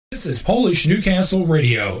This is Polish Newcastle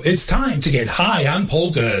Radio. It's time to get high on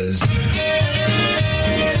polkas.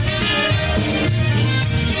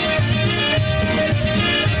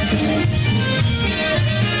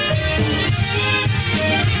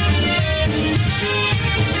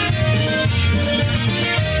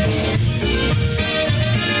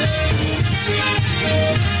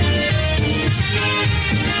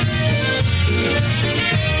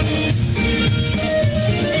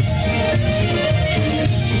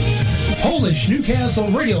 Polish Newcastle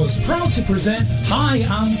Radio is proud to present High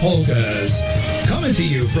on Polkas. Coming to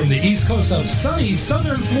you from the east coast of sunny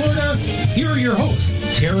southern Florida, here are your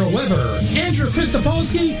hosts, Tara Weber, Andrew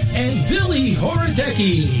Kristopolsky, and Billy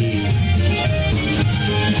Horodecki.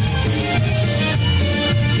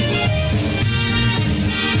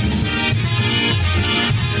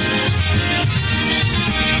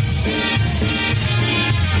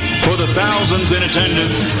 For the thousands in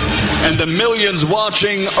attendance and the millions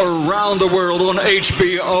watching around the world on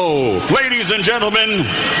HBO. Ladies and gentlemen,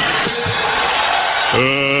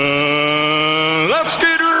 let's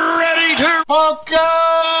get ready to polka!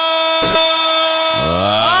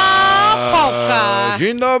 Polka!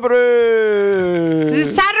 Dzień dobry! This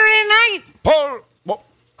is Saturday night!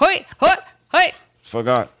 Hoi, hoi, hoi!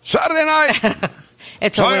 Forgot. Saturday night!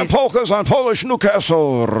 It's High on always Polkas on Polish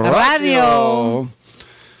Newcastle Radio.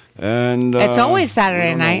 And it's always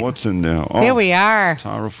Saturday night. What's in there? Oh, here we are.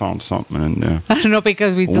 Tara found something in there. I don't know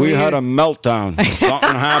because we had a meltdown.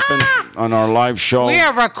 Something happened on our live show. We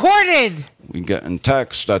are recorded. We getting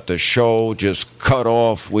text that the show just cut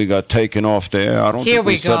off. We got taken off the air. I don't think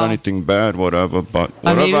we said anything bad, whatever. But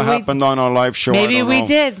whatever happened on our live show, maybe I don't we know.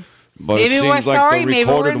 Did. But maybe it seems we're like sorry. the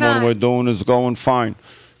recorded one we're doing is going fine.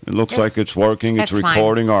 It looks like it's working. It's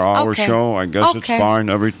recording fine. our hour show. I guess it's fine.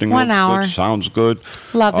 Everything looks good. Sounds good.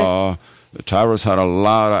 Love it. Tara's had a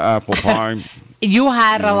lot of apple pie. You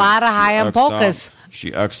had a lot of high on polkas.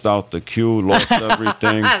 She X'd out the queue, lost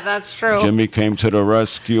everything. That's true. Jimmy came to the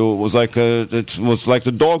rescue. It was like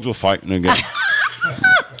the dogs were fighting again.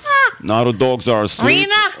 Now the dogs are asleep.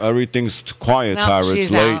 Rena? Everything's quiet, Tara. It's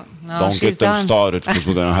late. No, don't get them started because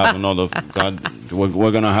we're gonna have another.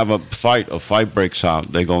 We're gonna have a fight. A fight breaks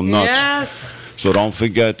out. They go nuts. Yes. So don't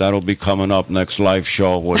forget, that'll be coming up next live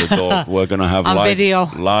show with a dog. We're going to have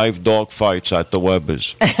live dog fights at the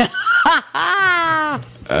Webbers.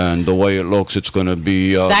 And the way it looks, it's going to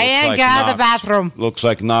be... Diane, get out of the bathroom. Looks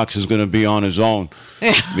like Knox is going to be on his own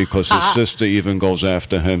because his sister even goes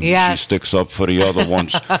after him. Yes. She sticks up for the other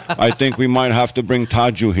ones. I think we might have to bring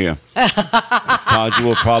Taju here. Taju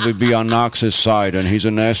will probably be on Knox's side, and he's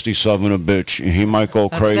a nasty son of a bitch. He might go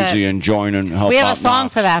crazy and join and help out. We have a song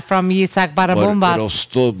Knox. For that from Yitzhak Barabumba. It'll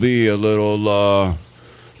still be a little...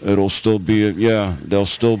 There'll still be,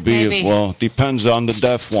 Maybe. Well, depends on the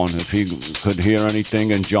deaf one. If he could hear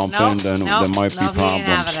anything and jump in, then there might be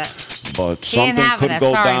problems. But something could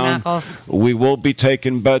go down. Knuckles. We will be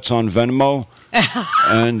taking bets on Venmo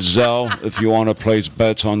and Zelle if you want to place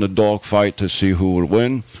bets on the dog fight to see who will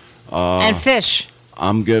win. And fish.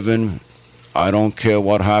 I'm giving, I don't care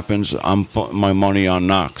what happens, I'm putting my money on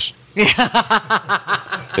Knox.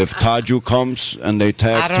 If Taju comes and they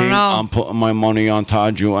tag team, I'm putting my money on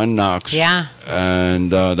Taju and Knox. Yeah. And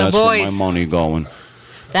that's where my money going.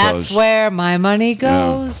 That's where my money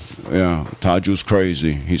goes. Yeah. Taju's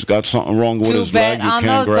crazy. He's got something wrong with his leg. You can't on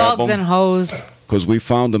those grab dogs him. And hose. Because we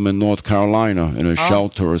found him in North Carolina in a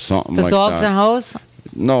shelter or something like that. The dogs and hose?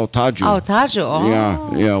 No, Taju. Oh, Taju.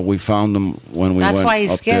 Oh. Yeah. We found him when we went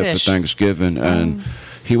up there for Thanksgiving. And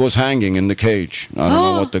he was hanging in the cage. I don't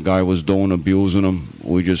know what the guy was doing, abusing him.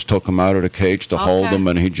 We just took him out of the cage to hold him,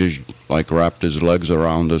 and he just wrapped his legs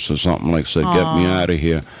around us or something, said, "Get me out of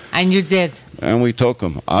here." And you did. And we took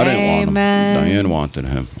him. I didn't want him. Diane wanted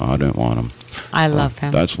him. I didn't want him. I love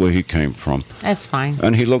him. That's where he came from. That's fine.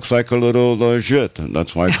 And he looks like a little zhit.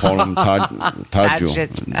 That's why I call him Taju.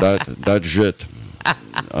 That zhit.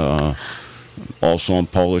 Also in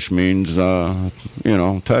Polish means,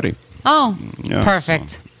 Teddy. Oh, yeah, perfect.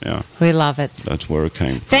 So, yeah. We love it. That's where it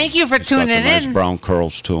came from. Thank you for tuning in. Nice brown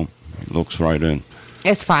curls, too. Looks right in.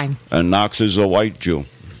 It's fine. And Knox is a white Jew.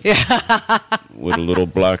 Yeah. With a little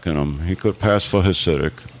black in him. He could pass for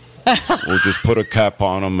Hasidic. We'll just put a cap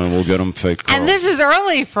on him and we'll get him fake curls. And this is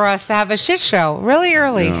early for us to have a shit show. Really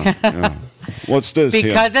early. Yeah. What's this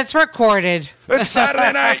Because it's recorded. It's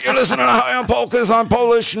Saturday night. You're listening to High on Polkas on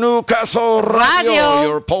Polish Newcastle Radio.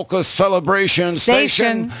 Your polka celebration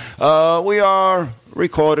station. We are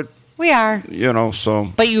recorded. We are. So.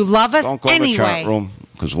 But you love us anyway. Don't go in the chat room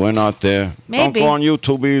because we're not there. Maybe. Don't go on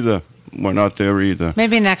YouTube either. We're not there either.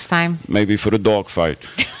 Maybe next time. Maybe for the dog fight.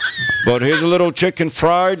 But here's a little chicken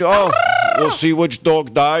fried. Oh, we'll see which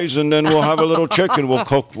dog dies, and then we'll have a little chicken. We'll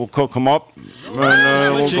cook them up, and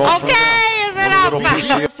we'll go from there. Is it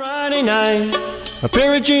up? Friday night, a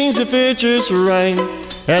pair of jeans that fit just right,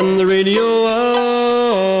 and the radio.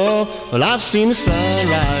 Oh, well, I've seen the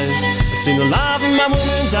sunrise. I've seen the love in my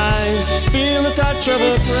woman's eyes. Feel the touch of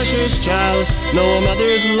a precious child. Know a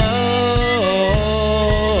mother's love.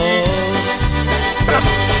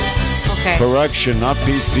 Okay. Correction, not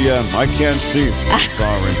PCM. I can't see.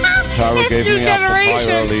 Sorry. Tara gave me apple pie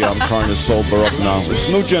early. I'm trying to sober up now.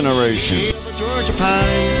 It's new generation. Georgia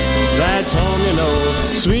pine, that's home, you know.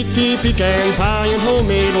 Sweet tea, pecan pie, and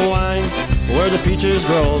homemade wine. Where the peaches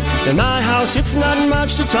grow. In my house, it's not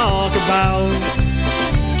much to talk about,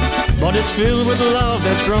 but it's filled with love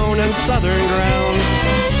that's grown in southern ground.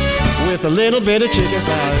 With a little bit of chicken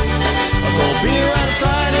fried, a cold beer on a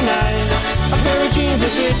Friday night, a pair of jeans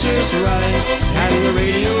that fit just right, and the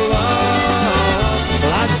radio on.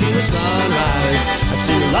 Well, I've seen the sunrise, I've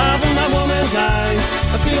seen the love in my woman's eyes.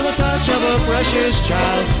 I feel the touch of a precious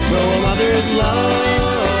child, know a mother's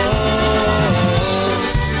love.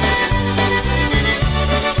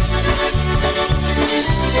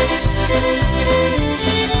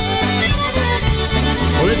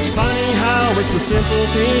 Well, it's funny how it's the simple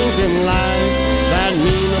things in life that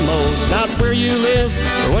mean the most. Not where you live,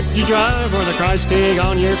 or what you drive, or the price tag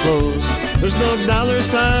on your clothes. There's no dollar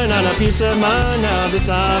sign on a piece of mind, now this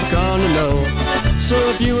I've come to know. So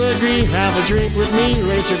if you agree, have a drink with me,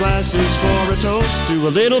 raise your glasses for a toast to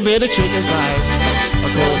a little bit of chicken fried, a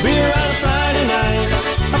cold beer on a Friday night,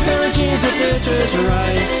 a pair of jeans that fit just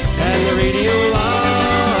right, and the radio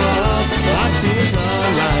on. I've seen the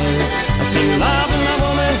sunrise, I've seen love in my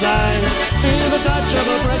woman's eyes, feel the touch of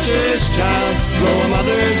a precious child, know a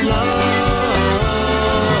mother's love.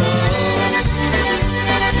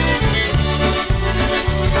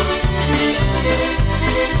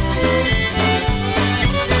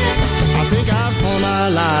 I think I've found my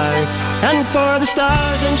life, and for the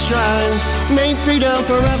stars and stripes, may freedom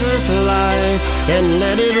forever fly, and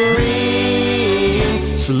let it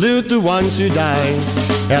ring. Salute the ones who died,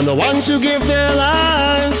 and the ones who give their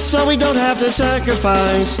lives, so we don't have to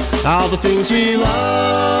sacrifice all the things we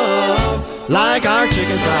love, like our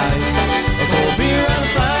chicken fried, a cold beer on a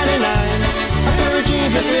Friday night, a pair of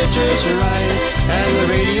jeans that fit just right, and the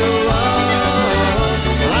radio on.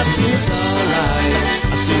 Well, I've seen the sunrise,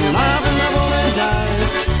 I've seen love in my woman's eyes,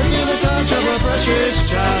 I feel the touch of a precious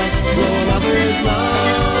child, know a mother's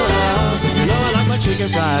love. You know I like my chicken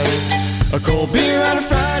fried, a cold beer on a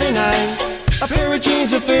Friday night, a pair of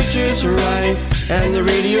jeans that fit just right, and the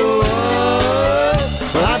radio on.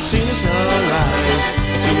 Well, I've seen the sunrise,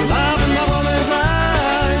 seen love in my woman's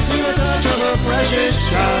eyes, feel the touch of a precious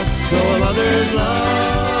child, know a mother's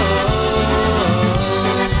love.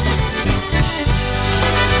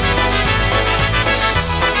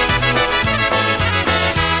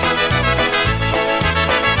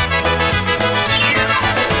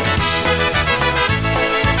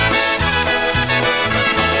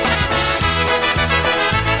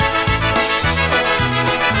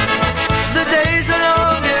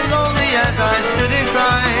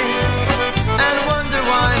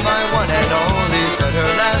 Her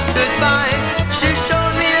last goodbye, she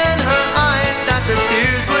showed me in her eyes that the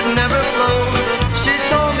tears would never flow. She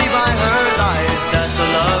told me by her lies that the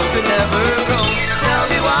love could never grow. Tell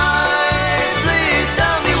me why, please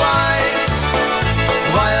tell me why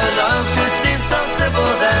a love could seem so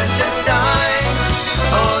simple then just die.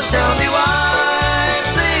 Oh, tell me why,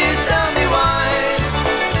 please tell me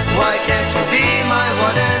why can't you be my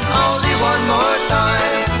one and only one more time?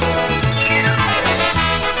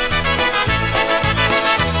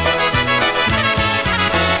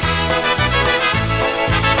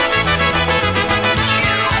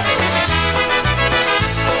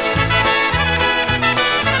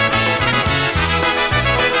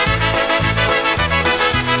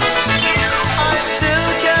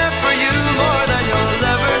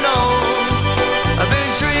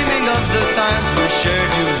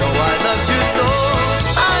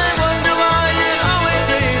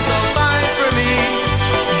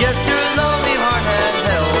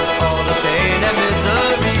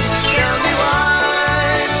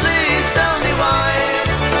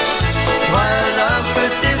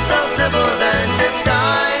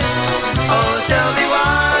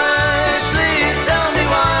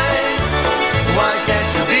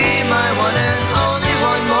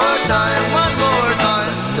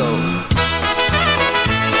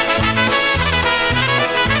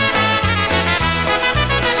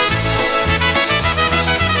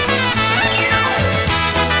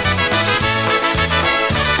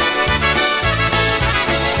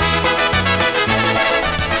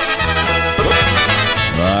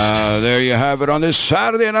 you have it on this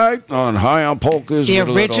Saturday night on High on Polkas. The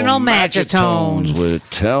original Magitones with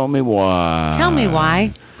Tell Me Why. Tell me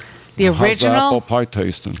why. The original. How's the apple pie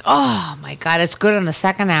tasting? Oh, my God. It's good in the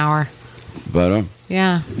second hour. Better?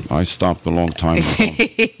 Yeah. I stopped a long time ago.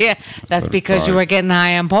 Yeah, that's because you were getting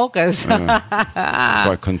high on polkas. Yeah. If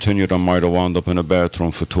I continued, I might have wound up in a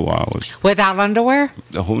bathroom for 2 hours. Without underwear?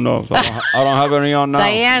 Who knows? I don't have any on now.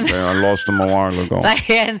 Diane. I lost them a while ago.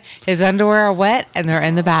 Diane, his underwear are wet and they're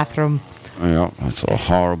in the bathroom. Yeah, it's a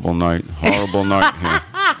horrible night. Horrible night here.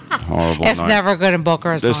 Horrible it's night. Never good in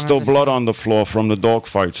Booker. There's still blood on the floor from the dog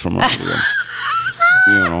fights from earlier.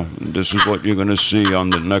 You know, this is what you're going to see on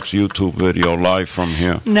the next YouTube video live from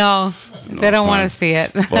here. No, they don't want to see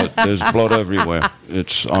it. But there's blood everywhere.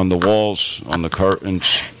 It's on the walls, on the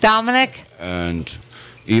curtains. Dominic? And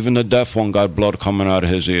even the deaf one got blood coming out of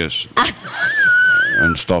his ears.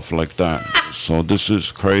 And stuff like that. So this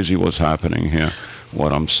is crazy what's happening here,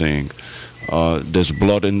 what I'm seeing. There's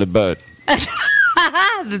blood in the bed.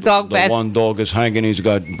 The dog bed. The one dog is hanging. He's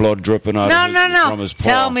got blood dripping out from his paw.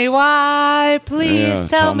 Tell me why, please.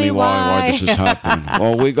 Tell me why this is happening.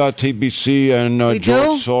 Well, we got TBC and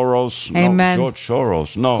George Soros. Amen. No, George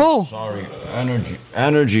Soros. No, who? Sorry,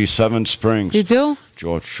 Energy 7 Springs. You do?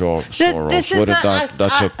 George Soros. This is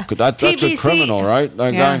that's a criminal, right?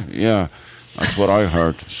 That guy. Yeah, that's what I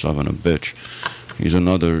heard. Son of a bitch. He's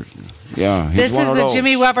another. Yeah, he's this one is of the those.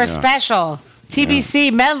 Jimmy Weber special.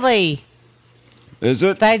 TBC medley. Is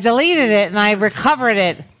it? I deleted it and I recovered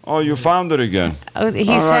it. Oh, you found it again. He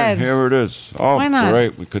All said. Right, here it is. Oh, why not?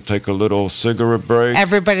 Great. We could take a little cigarette break.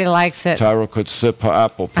 Everybody likes it. Tara could sip her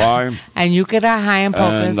apple pie. And you could have high on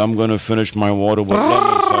polkas. And I'm going to finish my water with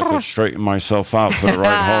lemon so I could straighten myself out for the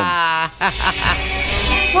ride home.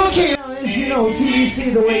 Okay, now, as you know,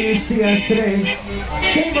 TBC, the way you see us today,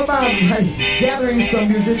 came about by gathering some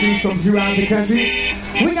musicians from throughout the country.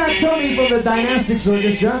 We got Tony from the Dynastics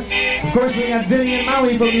Orchestra. Of course, we got Vinny and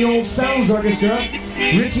Maui from the Old Sounds Orchestra.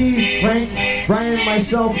 Richie, Frank, Brian, and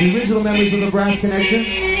myself, the original members of the Brass Connection.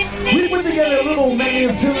 We put together a little medley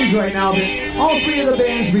of tunes right now that all three of the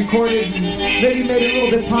bands recorded and maybe made a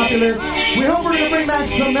little bit popular. We hope we're going to bring back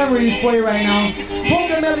some memories for you right now.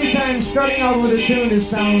 Polka medley time, starting out with a tune that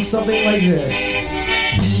sounds something like this.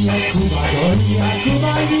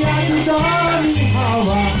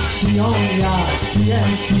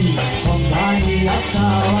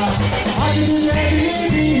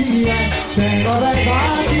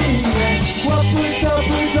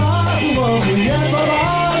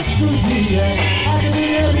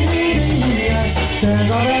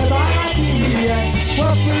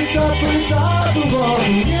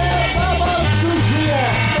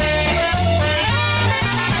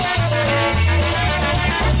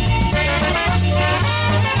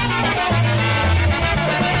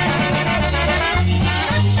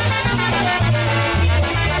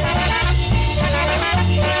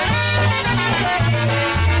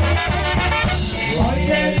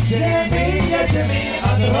 Jedziemy, a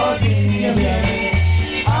drogi nie wiemy,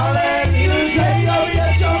 ale już jego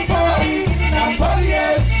wieczą poli nam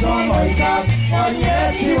powiedzą ojca,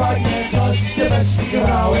 ładnie kościebeczki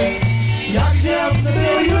grały. Jak ziemny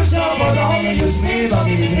był już owodą, już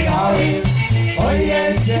milami migały. Oj,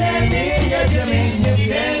 jedziemy, nie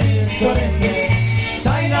wiemy, którędy.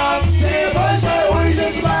 Daj nam Ty, Boże,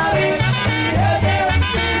 ujrzyj z Mary. Jeden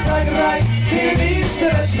Ty zagraj, Ty mi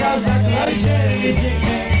stereczka, zagraj się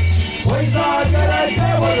pięknie. Oj, zagraj się,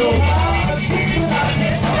 łoducha, a wszystko na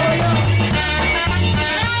mnie, ojo.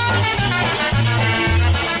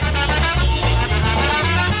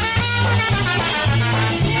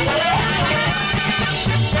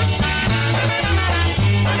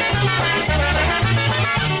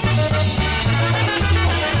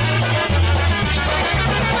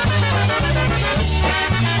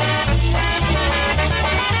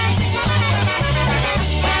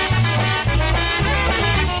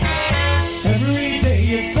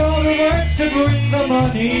 To bring the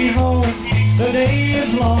money home. The day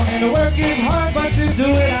is long and the work is hard, but you do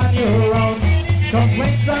it on your own.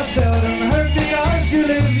 Complaints are seldom heard because you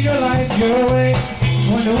live your life your way.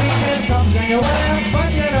 When the weekend comes and you want to have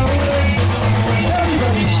fun, you know there's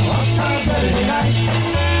everybody. Uptown Saturday night,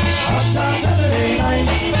 Uptown Saturday night.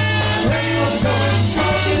 Radio's going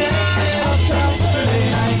strong today. Uptown Saturday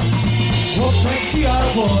night. We'll prank you out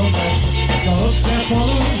of war. Dobrze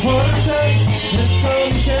podwórce, wszystko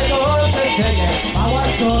mi się dobrze dzieje, mała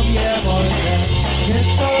sobie wolę.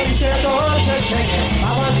 Wszystko mi się dobrze dzieje,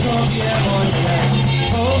 mała sobie wolę.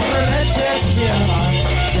 Powręcie śpiewa,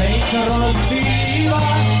 ręka rozbiła,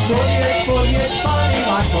 powiedz pani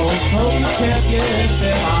matko, to u ciebie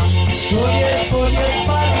bywa. Powiedz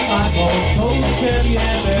pani matko, to u ciebie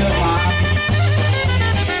bywa.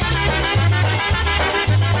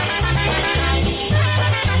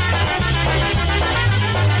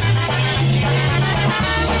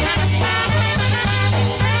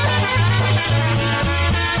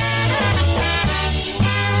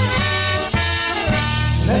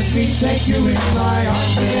 me take you in my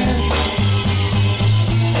arms again.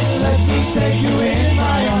 Let me take you in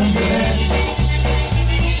my arms again.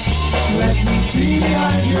 Let me see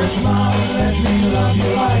behind your smile. Let me love you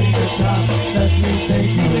like a child. Let me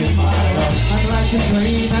take you in my arms. I'm like a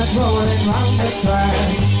train that's rolling round the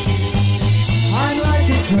track. I'm like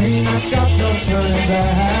a train that's got no turning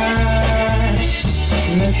back.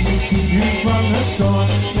 Let me keep you from the storm.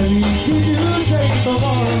 Let me keep you safe from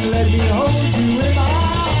harm. Let me hold you in my arms.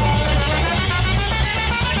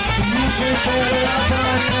 You can say that I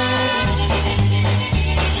know.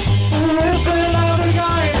 With the love of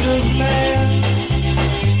kinds of man.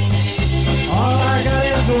 All I got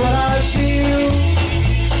is what I feel.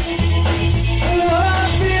 What I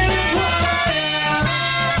feel is what I am.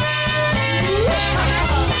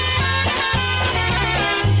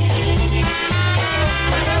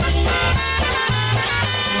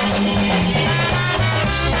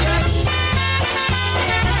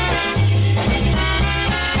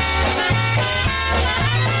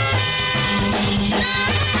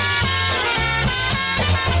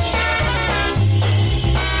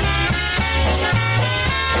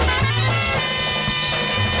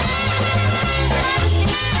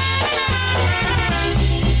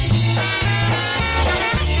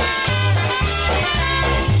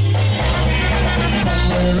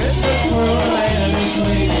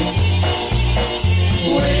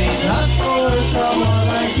 Waiting just for someone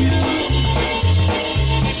like you.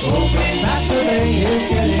 Hoping that the day is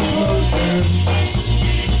getting closer,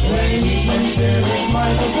 when we can share this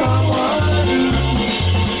life with someone new.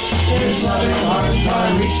 His loving arms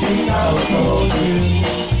are reaching out to hold you,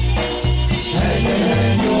 and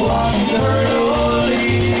then you'll walk eternally.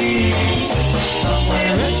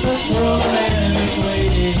 Somewhere in this world a man is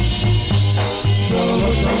waiting, so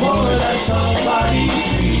look no more that somebody's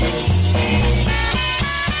dream.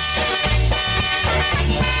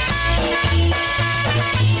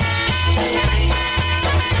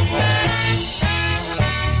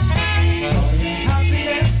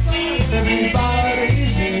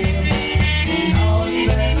 Everybody's here. Now and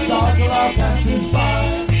then a dog will pass us by.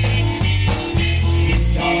 We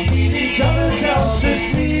all need each other's help to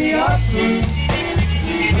see us through.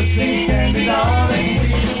 But things can be done and we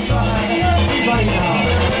just fly. Everybody now.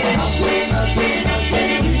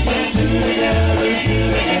 Nothing we can do together,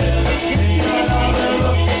 Take another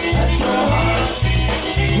look at your heart.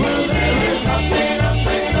 Well, there is nothing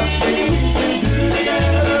we can do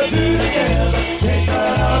together, Take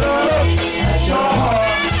another look at your heart.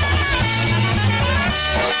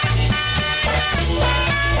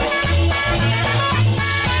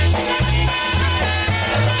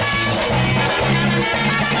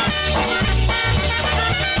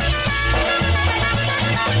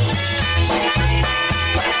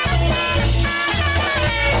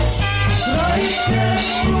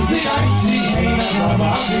 Musik einziehen,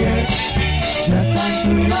 aber wir Cześć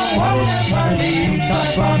tu ją wolę pani, tak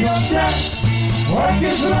bawią się.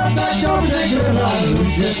 Orkiestra tak dobrze grywa,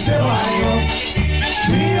 ludzie śpiewają.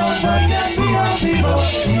 Piją wodkę, piją piwo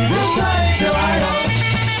i wytańczywają.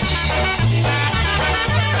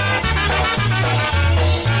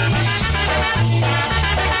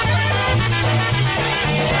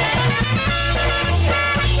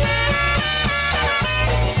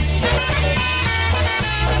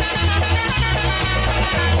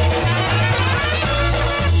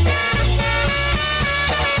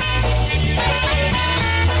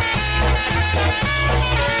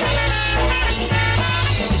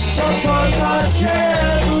 Co to za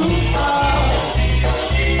dziełucha,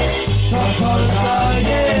 co to za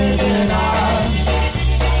jedyna,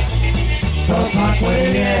 co tak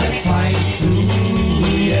ładnie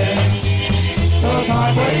tańcuje, co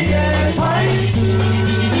tak ładnie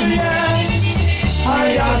tańcuje, a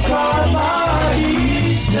ja sama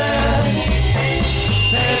idę,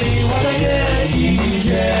 mi ładnie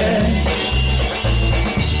idzie,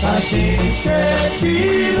 każdy mi się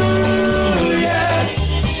dziwuje.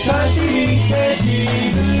 Każdy mi się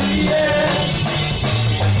dziwuje,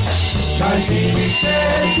 każdy mi się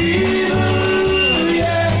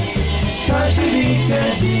dziwuje, każdy mi się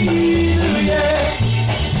dziwuje.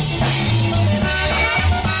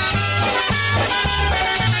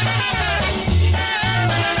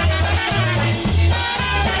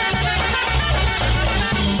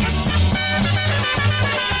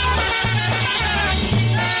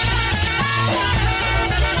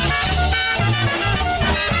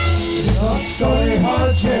 Story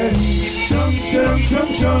chodzieli, cium, cium, cium,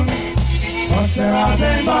 cium. Jeszcze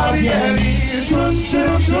razem bawieli, cium,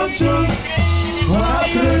 cium, cium, cium. Ona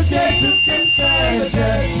wkrótce sukience,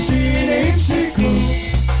 dziewczyny i krzyku.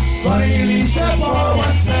 Gonili się po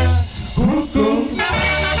łące, kuku.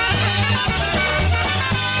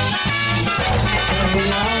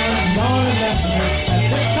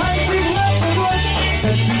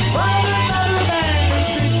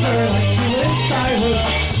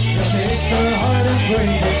 take her heart and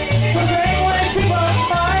break it. 'Cause anyway she was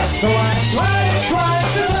mine, though I tried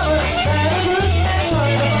to love her, and a good man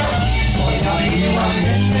tried to find. Poi arriva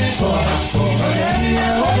niente ancora, come viene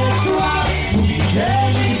ora sua,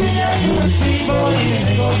 ufficiali che si vuole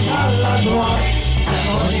con la tua.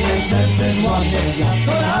 Memory is left in one day,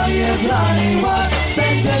 but I is running one.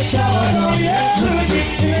 Then the shower of your beauty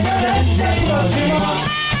in the lens and closing on.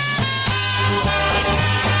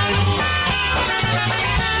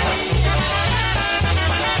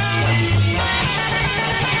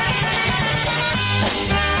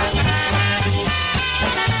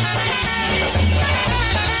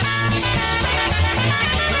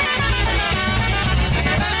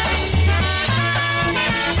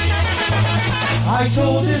 I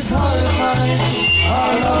told this heart of mine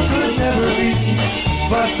our love could never be,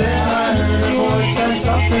 but then I heard a voice and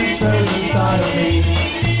something stirs inside of me.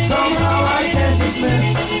 Somehow I can't dismiss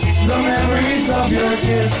the memories of your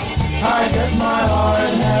kiss. I guess my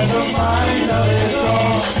heart has a mind of its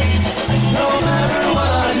own. No matter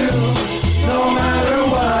what I do, no matter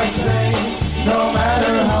what I say, no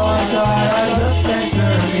matter how I try, I just can't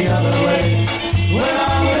turn the other way. When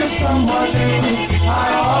I'm with someone new, I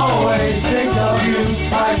always think of you.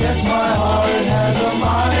 I guess my heart has a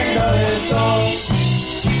mind of its own.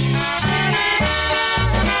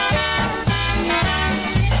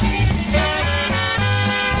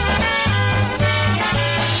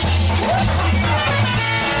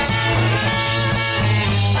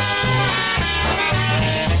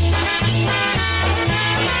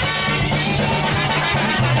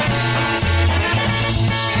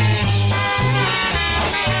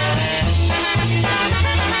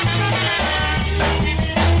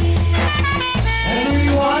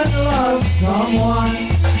 Someone,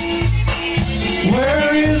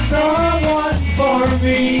 where is the one for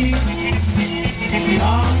me?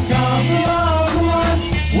 Come, come, loved one,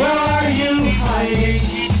 where are you hiding?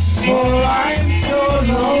 For I'm so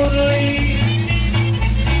lonely.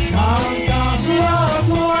 Come, come, loved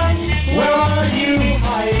one, where are you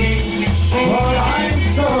hiding? For I'm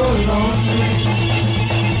so lonely.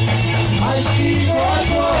 I see your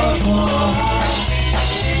heart.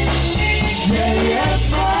 Yeah, yes,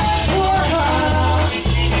 my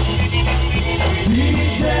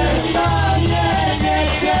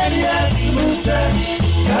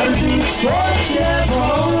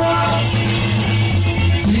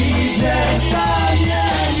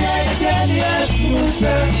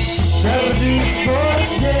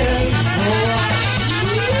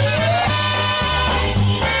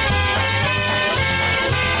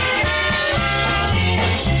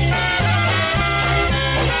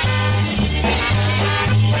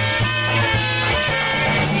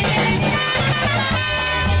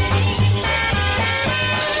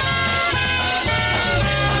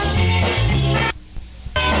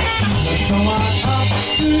So I'm up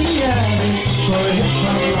to the alley for a hit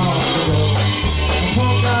from long ago. A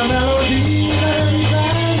polka melody that every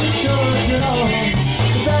band is sure to know.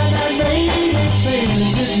 The band that made it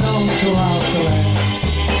famous is known throughout the land.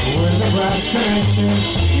 With a brass connection,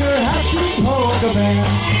 you're a happy polka band.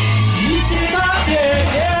 You see my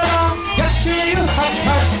pieniela, jak się jucha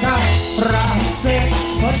Kaśka. Rasy,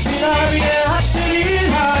 poszina mnie,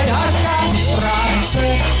 haślina Jaśka. Rasy,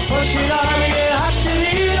 poszina mnie,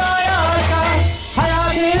 haślina Jaśka. A ja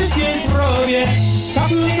też nie zrobię,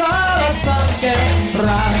 taką zalacankę.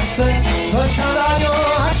 Rasy, poszina nią,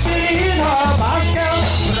 haślina Baszkę.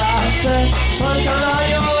 Rasy, poszina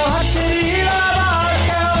nią, haślina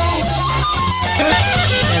Baszkę.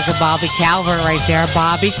 There's a Bobby Calvert right there,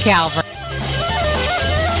 Bobby Calvert.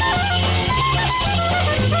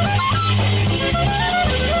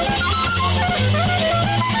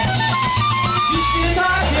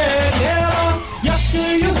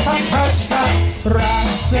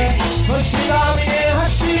 Prasy, pośla mnie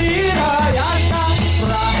haślina Jaśka.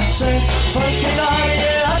 Prasy, pośla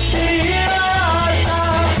mnie haślina Jaśka.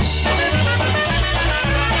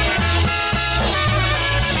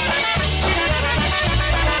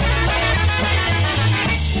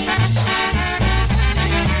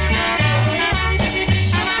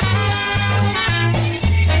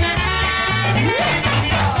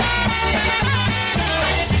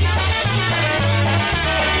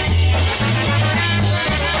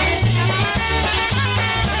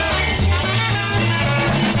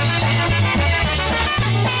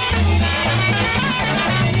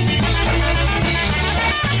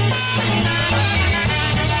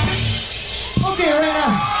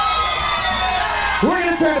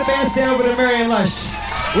 Turn the bandstand over to Marion Lush.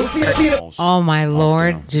 We'll see you. Oh my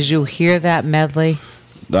Lord! Did you hear that medley?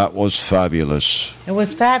 That was fabulous. It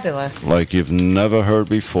was fabulous. Like you've never heard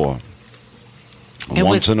before.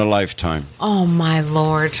 Once in a lifetime. Oh, my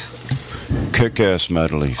Lord. Kick-ass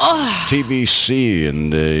medley. Oh. TBC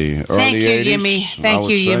in the early 80s. Yimmy. Thank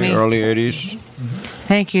you, Yimmy. Early 80s.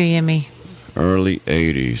 Thank you, Yimmy. Early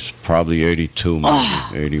 80s. Probably 82,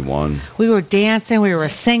 maybe. 81. We were dancing. We were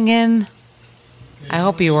singing. I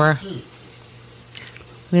hope you were.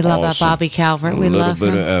 We love that Bobby Calvert. We love him.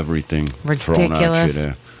 A little bit of everything. Ridiculous. Thrown at you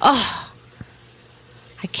there. Oh.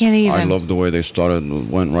 I can't even. I love the way they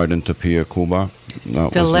went right into Pia Cuba.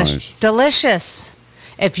 That was nice. Delicious.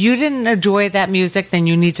 If you didn't enjoy that music, then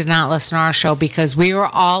you need to not listen to our show because we were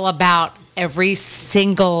all about every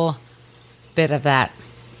single bit of that.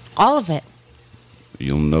 All of it.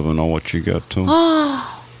 You'll never know what you get to.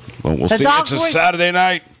 Oh. But we'll see. It's a Saturday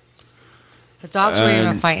night. The dogs were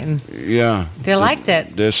even fighting. Yeah. They liked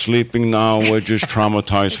it. They're sleeping now. We're just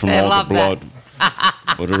traumatized from all the blood.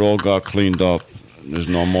 But it all got cleaned up. There's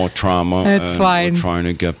no more trauma. It's fine. We're trying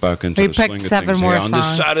to get back into the swing of things. We picked 7 more songs. On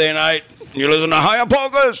this Saturday night, you listen to Higher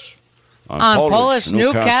Polkas. On Polish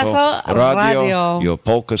Newcastle Radio. Your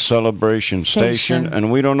polka celebration station.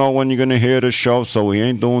 And we don't know when you're going to hear the show, so we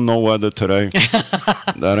ain't doing no weather today.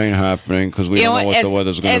 That ain't happening because we don't know what the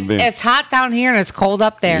weather's going to be. It's hot down here and it's cold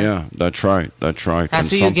up there. Yeah, that's right. That's and what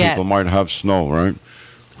some people might have snow, right?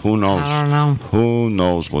 Who knows? I don't know. Who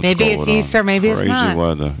knows what's going on? Maybe it's Easter, maybe it's not. Crazy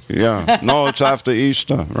weather. Yeah. No, it's after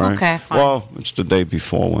Easter, right? Okay, fine. Well, it's the day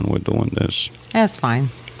before when we're doing this. That's fine.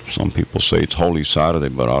 Some people say it's Holy Saturday,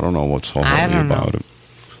 but I don't know what's so holy about it.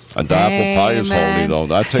 The apple pie is holy, though.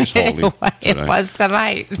 That tastes holy. It was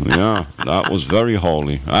tonight. Yeah, that was very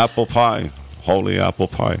holy. Apple pie. Holy apple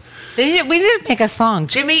pie. We did make a song.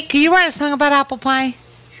 Jimmy, can you write a song about apple pie?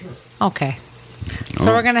 Sure. Okay.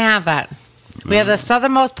 So we're going to have that. We have the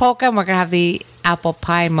southernmost polka, and we're going to have the apple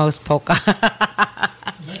pie most polka.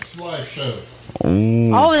 Next live show.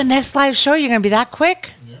 Oh, the next live show? You're going to be that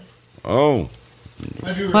quick? Yeah. Oh.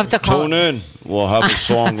 We'll have to call. Tune in. We'll have a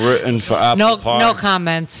song written for apple pie. No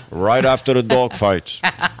comments. Right after the dog fights.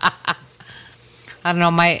 I don't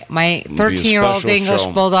know. My 13-year-old English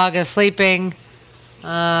bulldog is sleeping.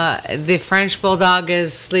 The French bulldog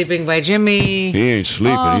is sleeping by Jimmy. He ain't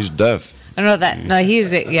sleeping. He's deaf. I know that. No,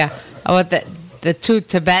 he's yeah. Oh, the 2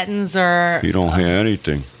 Tibetans are. He don't hear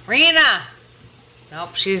anything. Rena.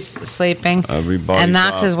 Nope, she's sleeping. Everybody. And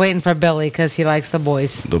Knox is waiting for Billy because he likes the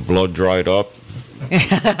boys. The blood dried up.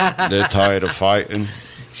 They're tired of fighting.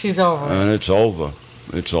 She's over. And it's over.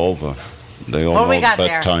 It's over. They all know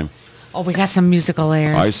bedtime. Oh, we got some musical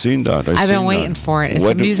airs. I seen that. I've been waiting for it. It's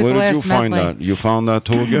a musical airs medley. Where did you find that? You found that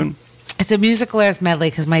too again? It's a musical airs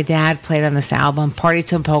medley because my dad played on this album, Party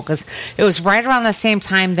to Polkas. It was right around the same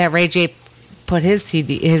time that Ray J put his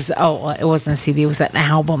CD. It wasn't a CD. It was an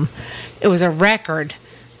album. It was a record.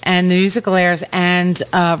 And the musical airs and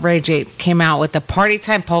Ray J came out with the Party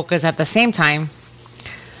Time Polkas at the same time.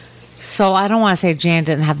 So I don't want to say Jan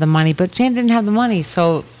didn't have the money, but Jan didn't have the money.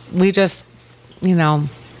 So we just,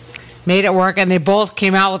 made it work. And they both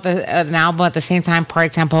came out with an album at the same time, Party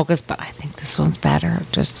Time Polkas. But I think this one's better,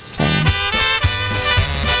 just saying.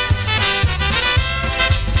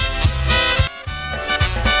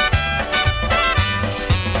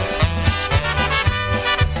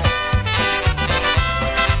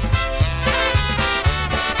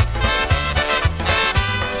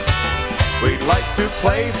 We'd like to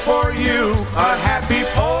play for you a happy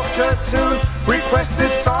polka tune, requested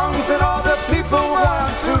songs that all the people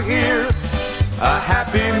want to hear. A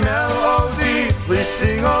happy melody, please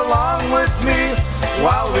sing along with me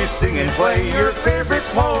while we sing and play your favorite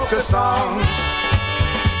polka songs.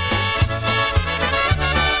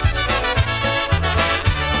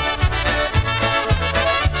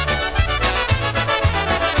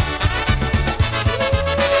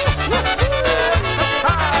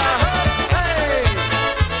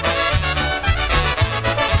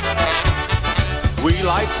 We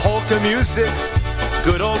like polka music,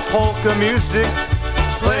 good old polka music,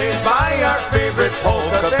 played by our favorite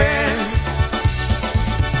polka bands.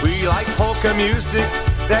 We like polka music,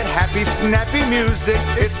 that happy, snappy music.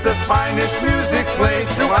 It's the finest music played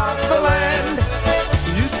throughout the land.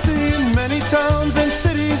 You see in many towns and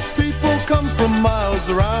cities, people come from miles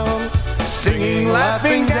around, singing,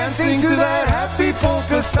 laughing, dancing to that happy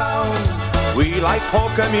polka sound. We like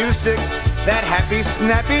polka music, that happy,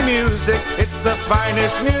 snappy music. It's the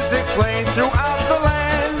finest music played throughout the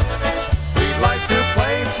land. We'd like to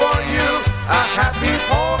play for you a happy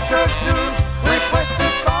polka tune,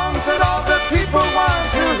 requested songs that all the people want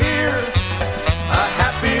to hear. A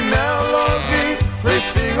happy melody, please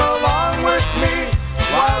sing along with me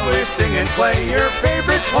while we sing and play your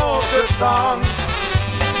favorite polka songs.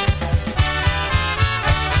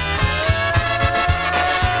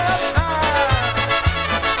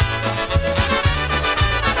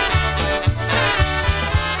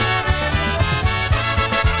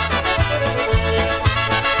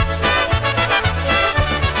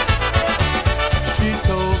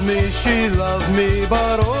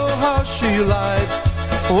 lied.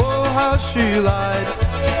 Oh, how she lied.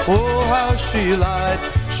 Oh, how she lied.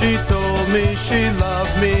 She told me she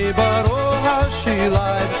loved me, but oh, how she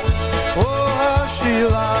lied. Oh, how she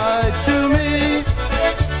lied to me.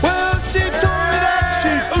 Well, she told me that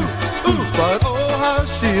she, but oh, how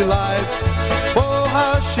she lied. Oh,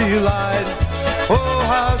 how she lied. Oh,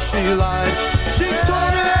 how she lied. She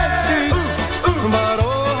told me that she, but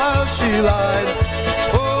oh, how she lied.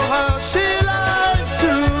 Oh, how she lied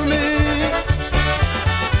to me.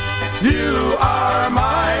 You are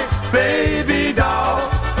my baby doll.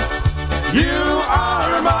 You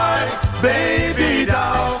are my baby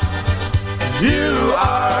doll. You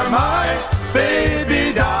are my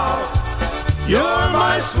baby doll. You're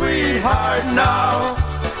my sweetheart now.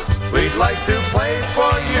 We'd like to play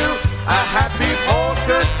for you a happy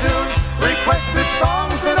polka tune. Requested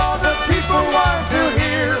songs that all the people want to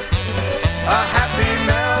hear. A happy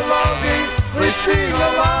melody. Please sing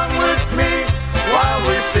along with me while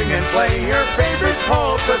we sing and play your favorite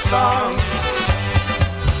polka songs.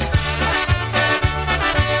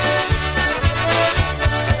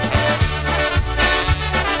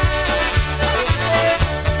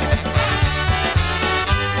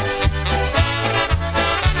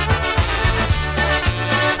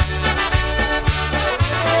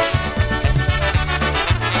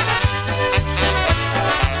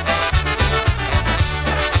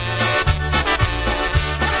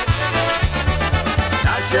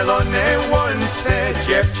 Zielone łące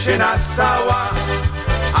dziewczyna stała,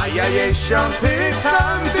 a ja jej się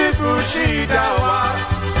pytam, gdy buzi dała.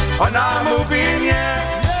 Ona mówi nie,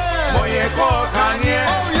 moje kochanie,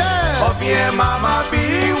 obie mama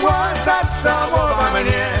biła, zacałowała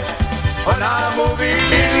mnie. Ona mówi nie,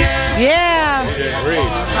 Yeah.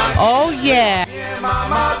 Oh, yeah.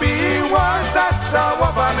 mama biła,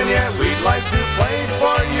 zacałowała mnie. We'd like to play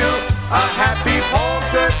for you a happy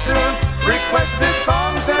polka tune. Requested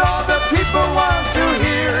songs that all the people want to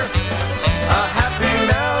hear. A happy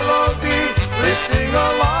melody, please sing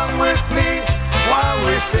along with me while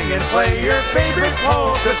we sing and play your favorite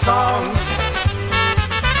polka songs.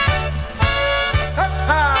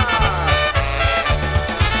 Ha-ha!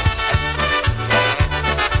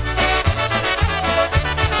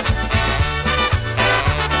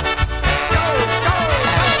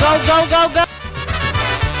 Go, go, go, go.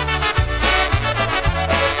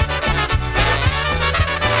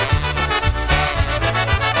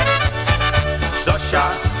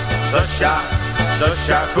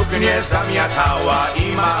 Zosia kuchnię zamiatała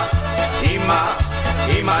i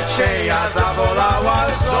Macieja zawolała.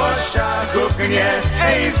 Zosia kuchnię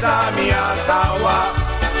zamiatała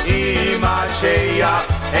i Macieja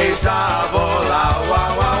zawolała.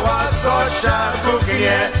 Zosia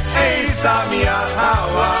kuchnię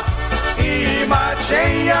zamiatała i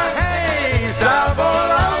Macieja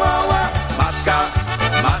zawolała.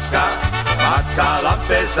 Matka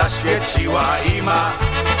lampę zaświeciła i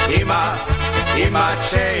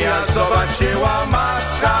Macieja zobaczyła.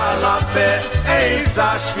 Matka lampę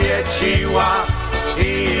zaświeciła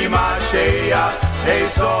i Macieja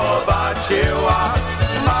zobaczyła.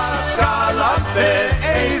 Matka lampę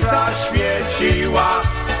zaświeciła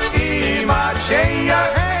i Macieja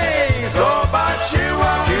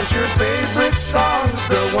zobaczyła. Here's your favorite songs,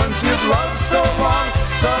 the ones you've loved so long.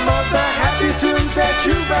 Some of the happy tunes that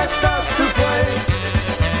you've asked us to play.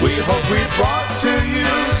 We hope we brought to you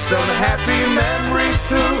some happy memories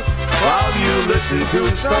too, while you listen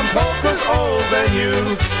to some polkas old and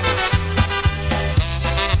new.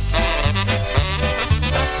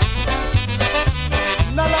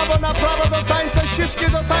 Na lewo, na prawo do tańca, siuszki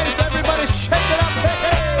do tańca, everybody shake it up, hey,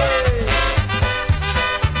 hey!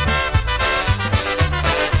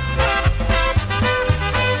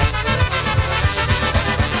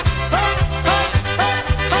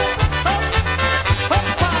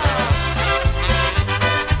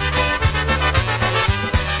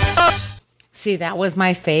 See, that was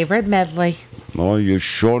my favorite medley. Oh, you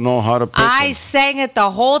sure know how to pick I sang it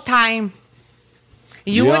the whole time.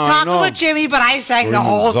 You were talking with Jimmy, but I sang the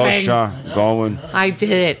whole thing. Going. I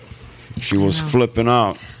did it. She was flipping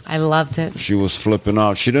out. I loved it. She was flipping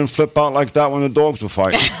out. She didn't flip out like that when the dogs were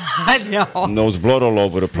fighting. No. And there was blood all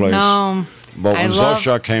over the place. No. But when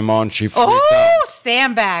Zosha came on, she freaked out. Oh,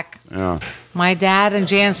 stand back. Yeah. My dad and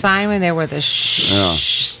Jan Simon, they were the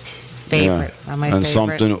favorite. Yeah. My and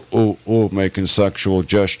favorite. something, making sexual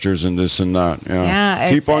gestures and this and that. Yeah.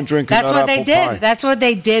 Keep on drinking that's that what they apple did. pie. That's what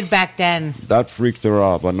they did back then. That freaked her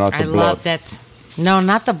out, but not the blood. I loved it. No,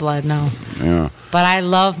 not the blood, no. Yeah. But I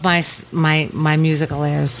love my musical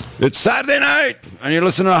airs. It's Saturday night, and you're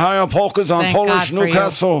listening to High on Polkas on Thank Polish God for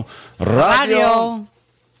Newcastle Radio.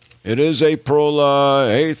 It is April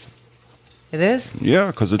 8th. It is? Yeah,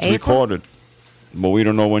 because it's recorded. But we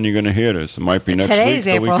don't know when you're going to hear this. It might be next Today's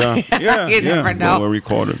week. April. The week after. You never know. We're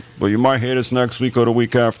recorded. But you might hear this next week or the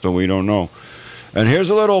week after. We don't know. And here's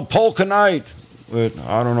a little polka night with,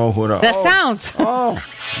 I don't know who that. The sounds. Oh,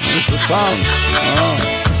 there's the sounds. Oh,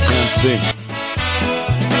 can't see.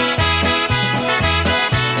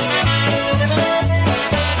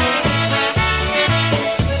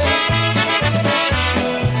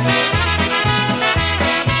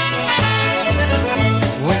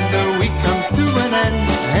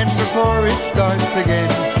 Before it starts again,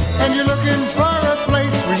 and you're looking for a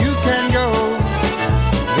place where you can go.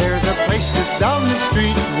 There's a place just down the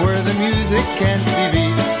street where the music can't be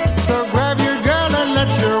beat. So grab your girl and let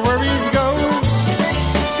your worries go.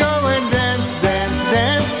 Go and dance, dance,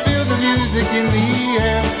 dance, feel the music in the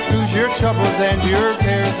air. Lose your troubles and your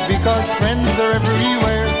cares, because friends are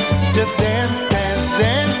everywhere. Just dance, dance,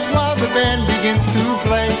 dance while the band begins to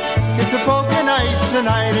play. It's a polka night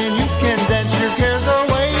tonight, and you can dance your cares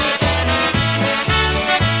away.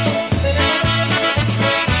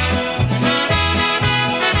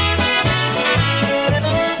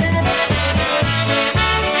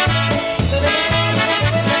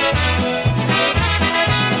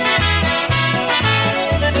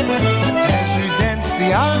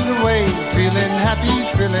 Feeling happy,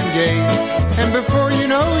 feeling gay, and before you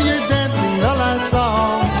know you're dancing the last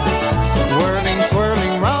song. Whirling,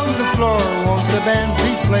 twirling round the floor, won't the band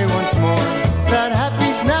please play once more? That happy,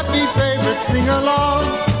 snappy favorite, sing along.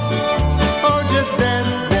 Oh, just dance,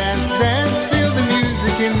 dance, dance, feel the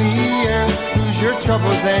music in the air. Lose your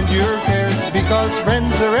troubles and your cares, because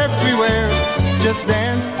friends are everywhere. Just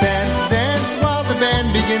dance, dance, dance while the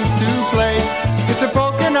band begins to play. It's a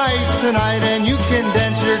polka night tonight, and you can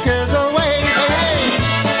dance your cares away. Hey!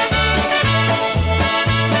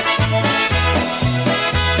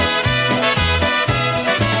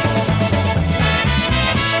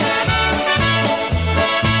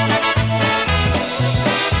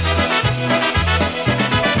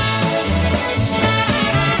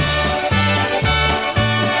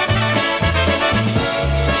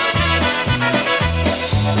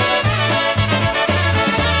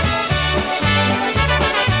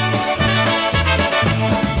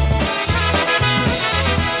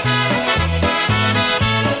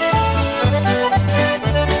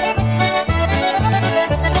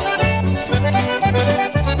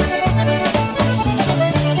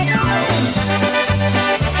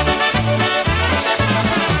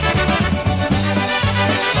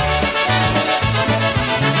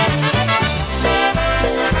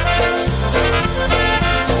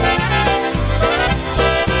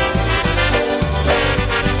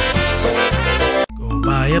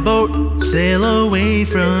 Boat, sail away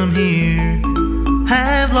from here,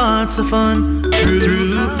 have lots of fun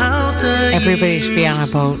throughout the Everybody should be on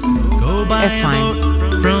a boat. It's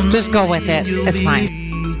fine. Just go with it. It's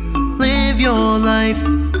fine. Live your life,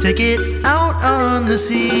 take it out on the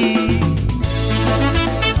sea.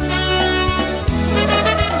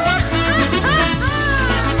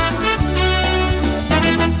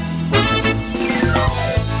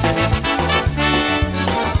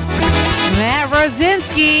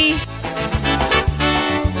 Rosinski.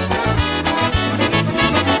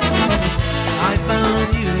 I found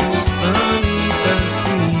you beneath the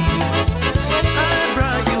sea. I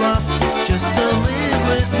brought you up just to live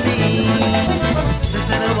with me. They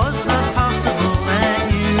said it was not possible that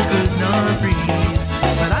you could not breathe,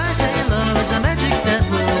 but I say love is a magic that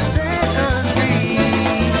will set us free.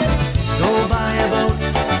 Go buy a boat,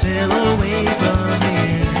 sail away from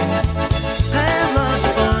here, have lots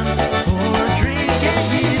of fun.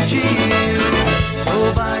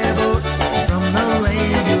 Go buy a boat, from the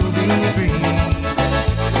land you'll be free.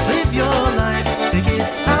 Live your life, take it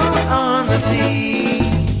out on the sea.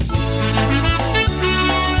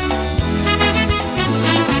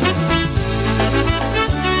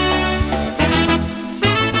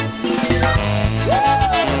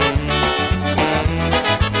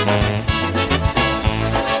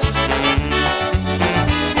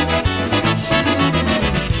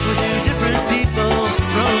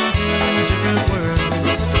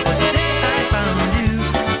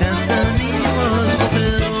 Destiny was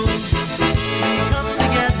fulfilled. We come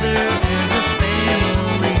together as a family.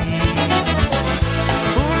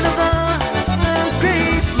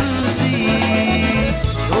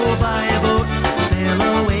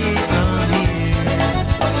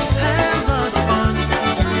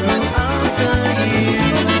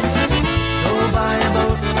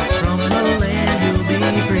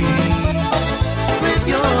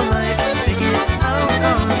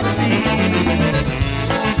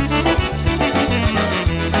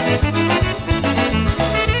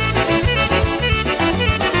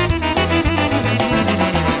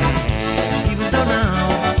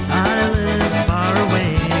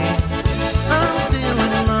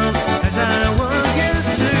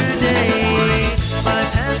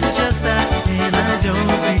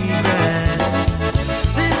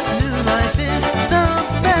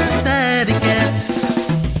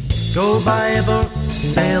 Go buy a boat,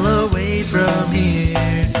 sail away from here.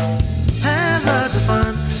 Have lots of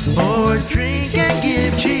fun, or drink and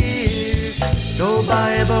give cheer. Go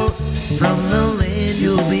buy a boat, from the land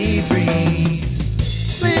you'll be free.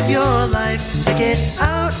 Live your life, take it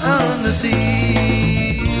out on the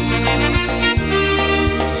sea.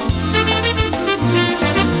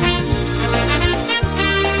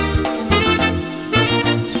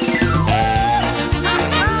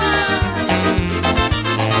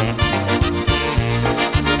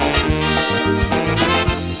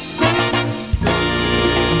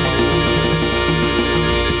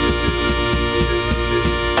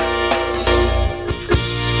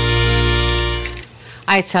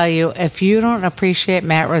 I tell you, if you don't appreciate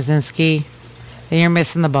Matt Rosinski, then you're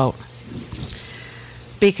missing the boat.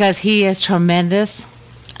 Because he is tremendous,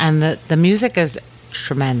 and the music is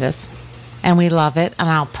tremendous, and we love it. And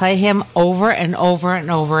I'll play him over and over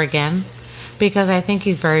and over again, because I think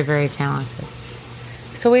he's very, very talented.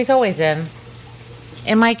 So he's always in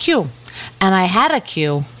my queue. And I had a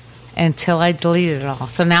queue until I deleted it all.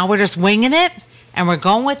 So now we're just winging it, and we're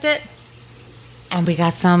going with it. And we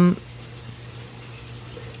got some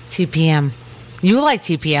TPM. You like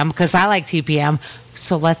TPM because I like TPM.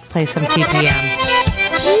 So let's play some TPM.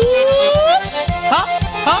 Huh?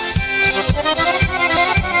 Huh?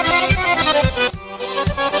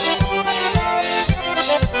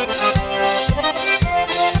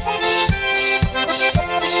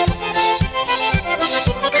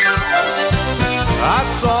 I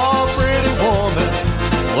saw a pretty woman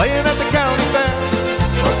laying at the county fair,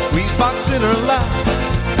 a squeeze box in her lap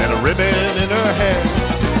and a ribbon in her hair.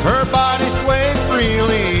 Her body swayed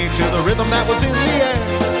freely to the rhythm that was in the air.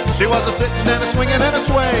 She was a sitting and a swinging and a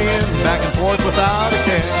swaying back and forth without a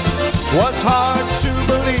care. 'Twas hard to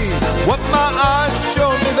believe what my eyes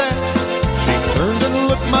showed me then. She turned and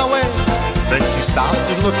looked my way, then she stopped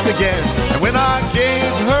and looked again. And when I gave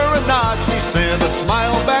her a nod, she sent a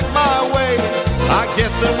smile back my way. I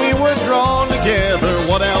guess that we were drawn together,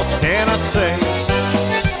 what else can I say?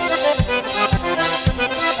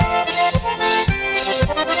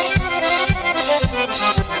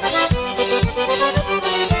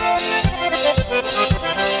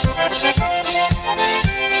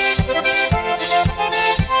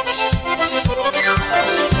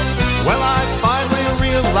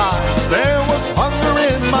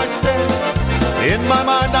 In my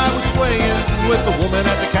mind I was swaying with the woman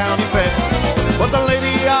at the county fair, but the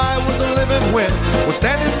lady I was living with was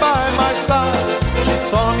standing by my side. She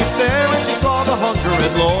saw me stare and she saw the hunger,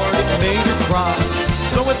 and Lord, it made her cry.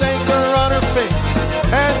 So with anger on her face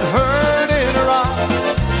and hurt in her eyes,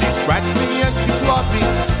 she scratched me and she clawed me,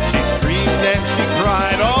 she screamed and she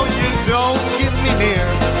cried. Oh, you don't give me near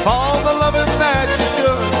all the loving that you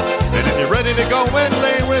should, and if you're ready to go and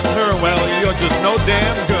lay with her, well, you're just no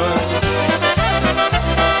damn good.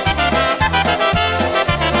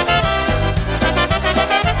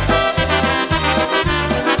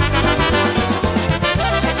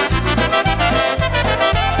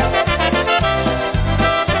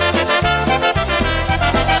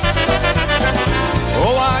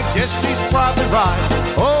 She's probably right.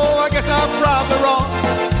 Oh, I guess I'm probably wrong.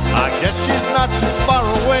 I guess she's not too far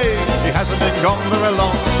away. She hasn't been gone very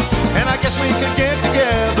long. And I guess we could get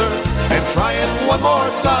together and try it one more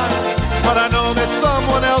time. But I know that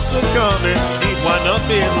someone else would come and she'd wind up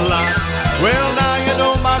in line. Well, now you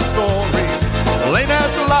know my story. Late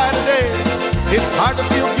as the light of day. It's hard to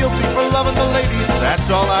feel guilty for loving the ladies. That's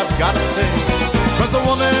all I've got to say. 'Cause a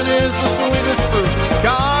woman is the sweetest fruit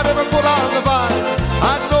God ever put on the vine.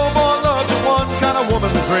 I know more love, just one kind of woman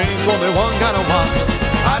to drink, only one kind of wine.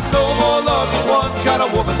 I know more love, just one kind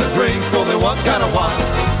of woman to drink, only one kind of wine.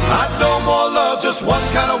 I know more love, just one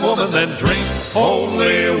kind of woman than drink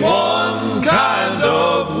only one kind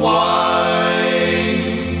of wine.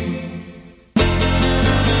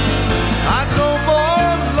 I know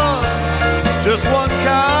more love, just one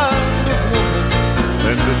kind of woman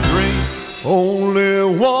than to drink only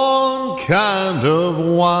one kind of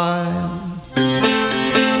wine.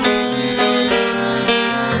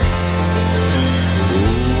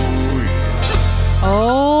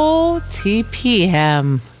 Oh,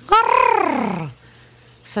 TPM.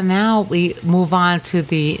 So now we move on to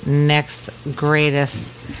the next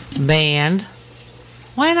greatest band.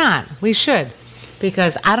 Why not? We should.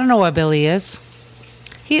 Because I don't know where Billy is.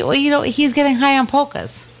 He's getting high on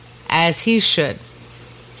polkas, as he should.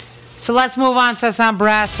 So let's move on to some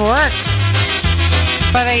brass works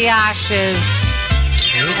for the Yashes.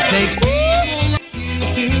 It takes people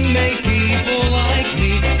like you to make people like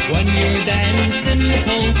me. When you're dancing the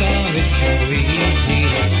polka, it's so easy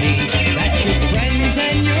to see that your friends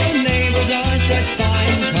and your neighbors are such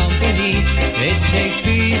fine company.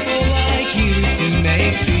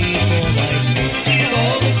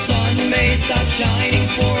 shining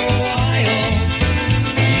for a while.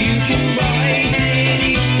 You can brighten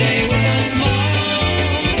each day with a smile.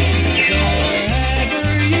 So wherever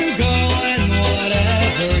you go and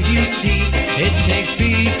whatever you see, it takes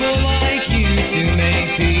people like you to make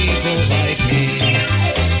people like me.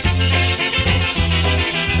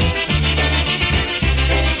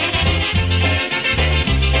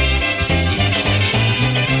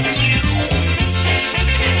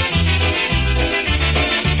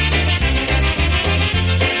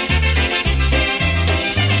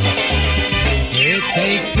 It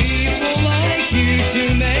takes people like you to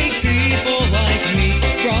make people like me.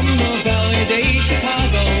 From the Valley Day,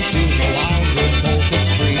 Chicago to the Wildwood Polka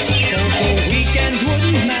Street. Polka weekends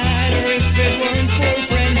wouldn't matter if it weren't for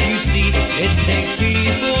friends, you see. It takes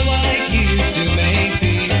people like you to make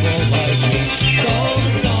people like me. Though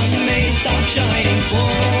the sun may stop shining for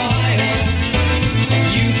a while,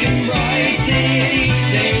 you can brighten each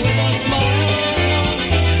day with a smile.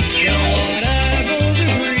 So whatever the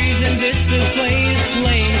reasons, it's as plain as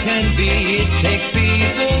plain can be. It takes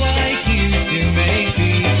people like you to make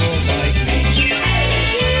people like me.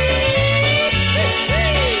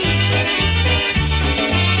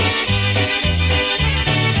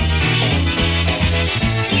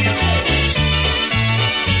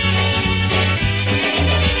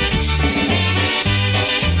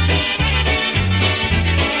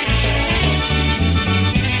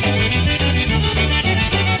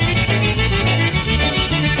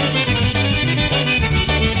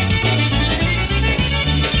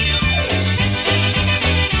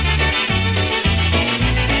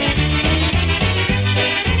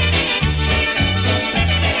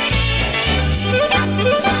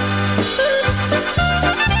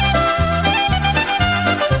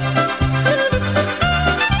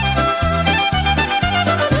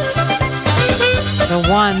 The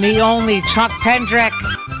one, the only Chuck Pendrick.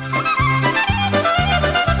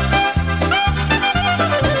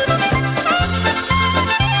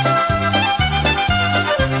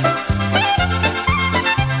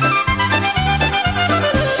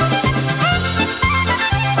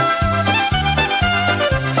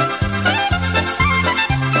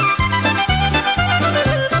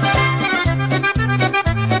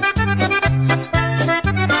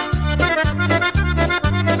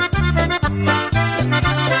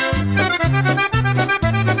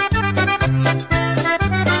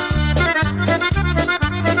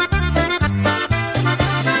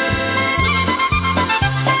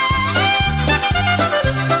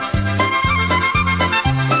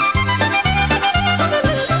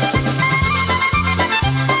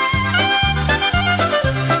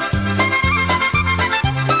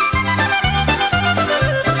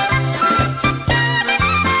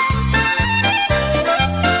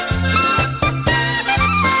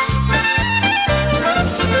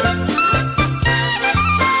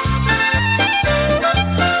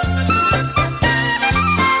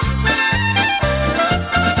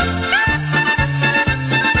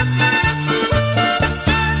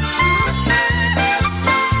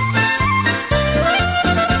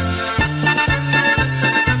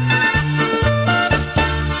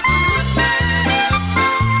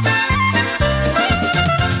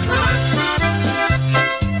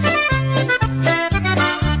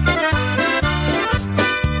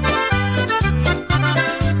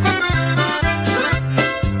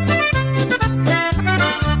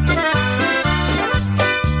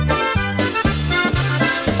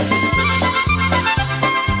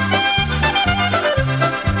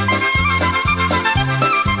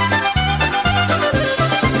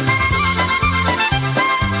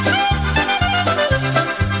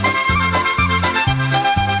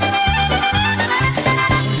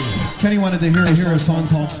 Kenny wanted to hear a song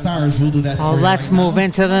called Stars. We'll do that for you. Let's move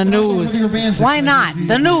into the news. Why not?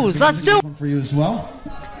 The news. Let's do it. For you as well.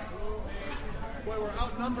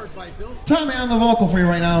 Tommy on the vocal for you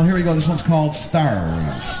right now. Here we go. This one's called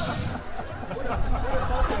Stars.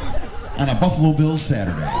 On a Buffalo Bills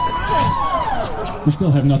Saturday. We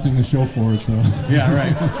still have nothing to show for it, so. Yeah,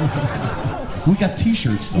 right. We got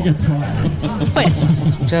T-shirts, though. We got pride.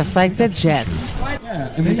 Just like the Jets.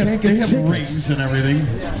 Yeah, and they have rings and everything,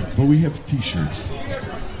 but we have T-shirts.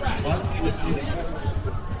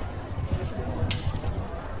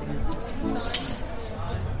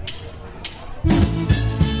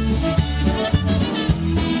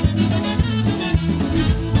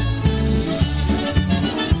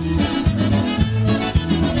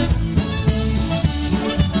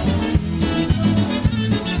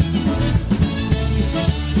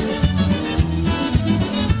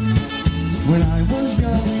 When I was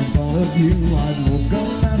young and thought of you, I'd look up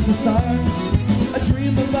past the stars. I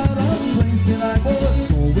dreamed about a place that I would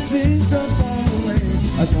go, which is so far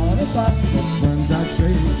spot of friends I've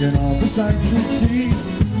taken all the sights to see.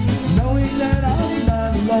 Knowing that I'm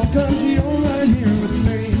not alone, cause you're right here with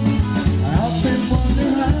me. I often wonder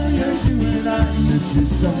how you're doing, I miss you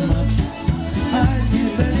so much. I'd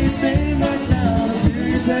give anything right now to feel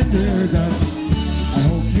your tender touch. I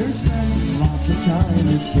hope you're spending lots of time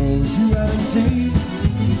with those you haven't seen.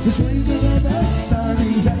 The twinkle of a star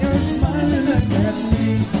means that you're smiling at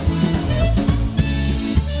me.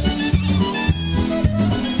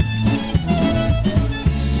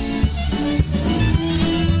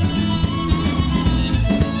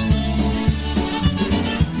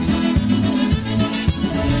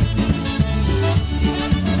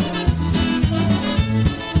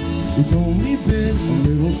 It's only been a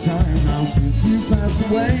little time now since you passed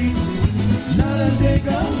away. Not a day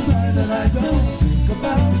goes by that I don't think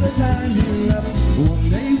about the time you left. One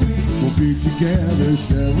day we will be together,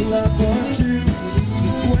 share a laugh or two.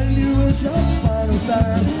 When you was your final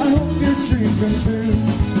star, I hope your dreams come true.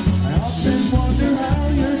 I often wonder how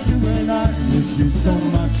you're doing, I miss you so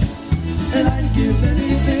much. And I'd give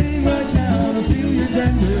anything right now to feel your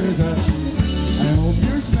tender touch. I hope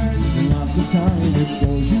you're spending lots of time with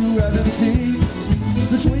those you haven't seen.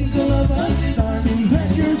 The twinkle of a star means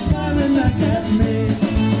that you're smiling back at me.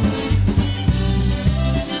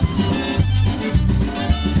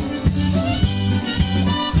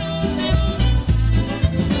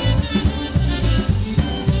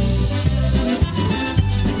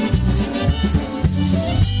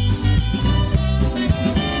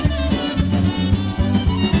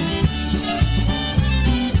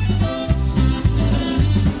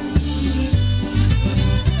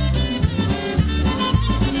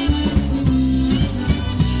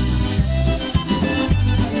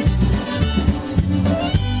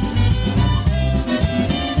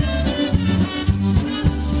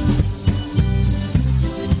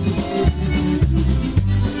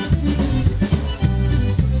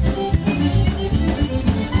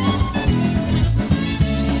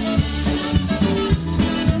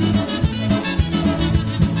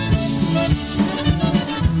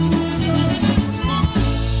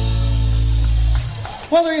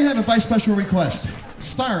 Well, there you have it by special request.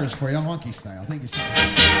 Stars for you, honky style. Thank you so much.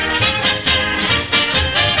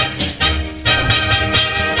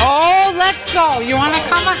 Oh, let's go. You want to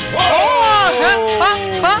come on? Oh!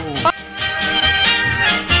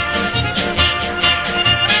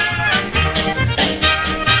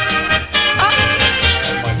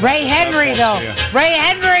 Ray Henry, though. Ray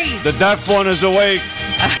Henry. The deaf one is awake.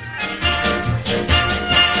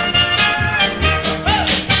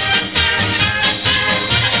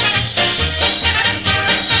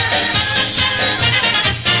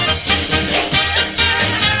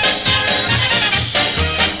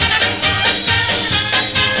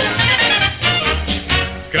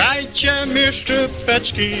 Grajcie mi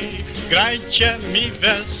szczypeczki, grajcie mi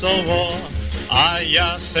wesoło, a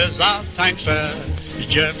ja se zatańczę z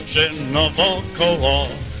dziewczyną wokoło.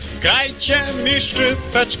 Grajcie mi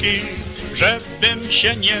szczypeczki, żebym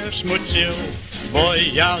się nie smucił, bo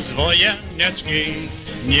ja z wojenneczki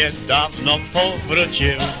niedawno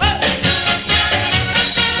powrócił.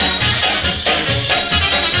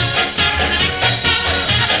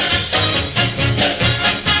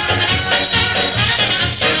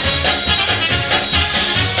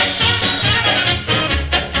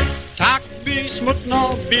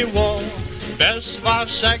 Smutno było bez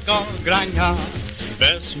waszego grania,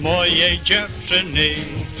 bez mojej dziewczyny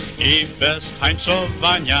i bez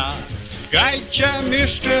tańcowania. Grajcie mi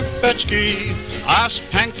szczypeczki, aż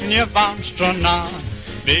pęknie wam strona,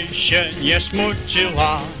 by się nie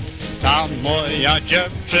smuciła ta moja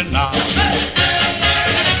dziewczyna.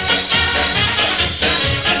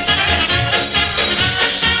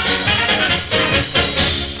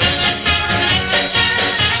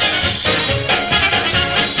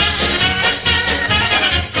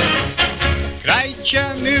 Grajcie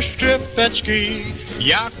mi szczypeczki,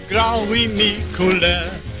 jak grały mi kule,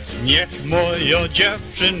 niech moją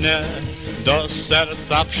dziewczynę do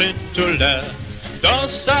serca przytulę, do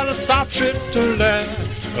serca przytulę,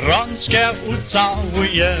 rączkę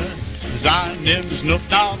ucałuję, zanim znów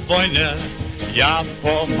na wojnę ja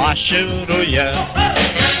pomaszeruję.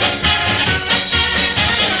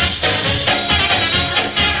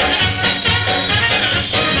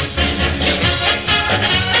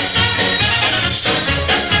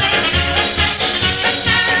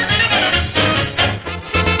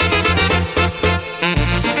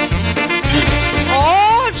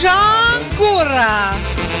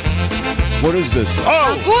 What is this?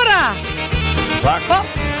 Oh! Angura!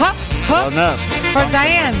 Practice. Oh, no. For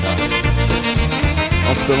Diane.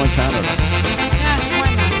 I'm still in Canada. Yeah, why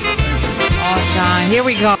not? Oh, John, here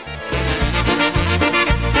we go.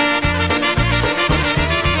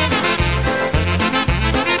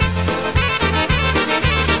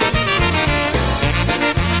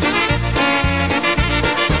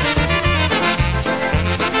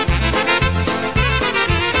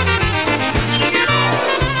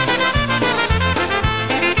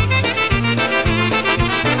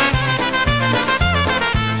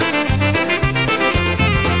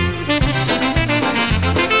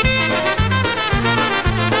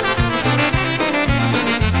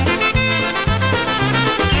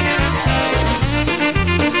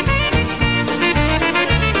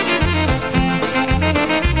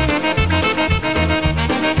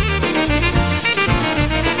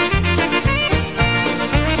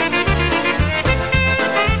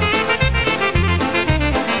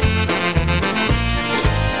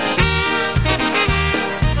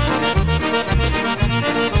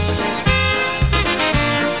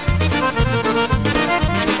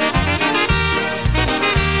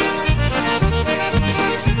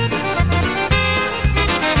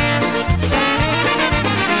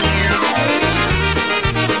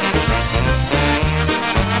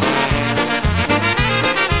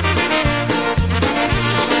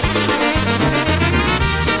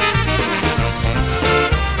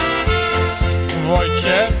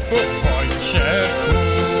 Wojciechu, Wojciechu,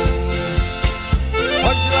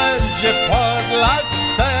 choć leży pod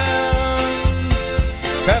lasem,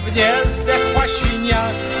 pewnie zdechła świnia,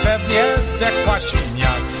 pewnie zdechła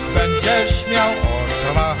świnia, będziesz miał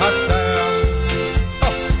otrasem.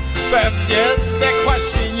 Pewnie zdechła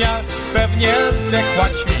świnia, pewnie zdechła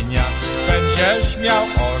świnia, będziesz miał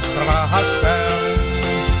otrasem.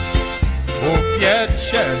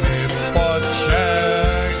 Upieczemy w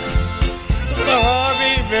pociek,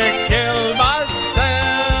 zrobimy kielbasę,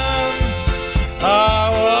 a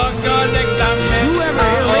ogonek damy. Did you ever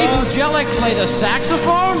hear Ray Bujelek play the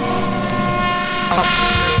saxophone?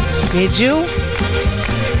 Did you?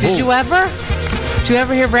 Did you ever? Did you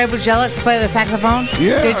ever hear Ray Bujelek play the saxophone?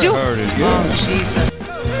 Yeah, Did you? I heard it, yeah. Oh, Jesus.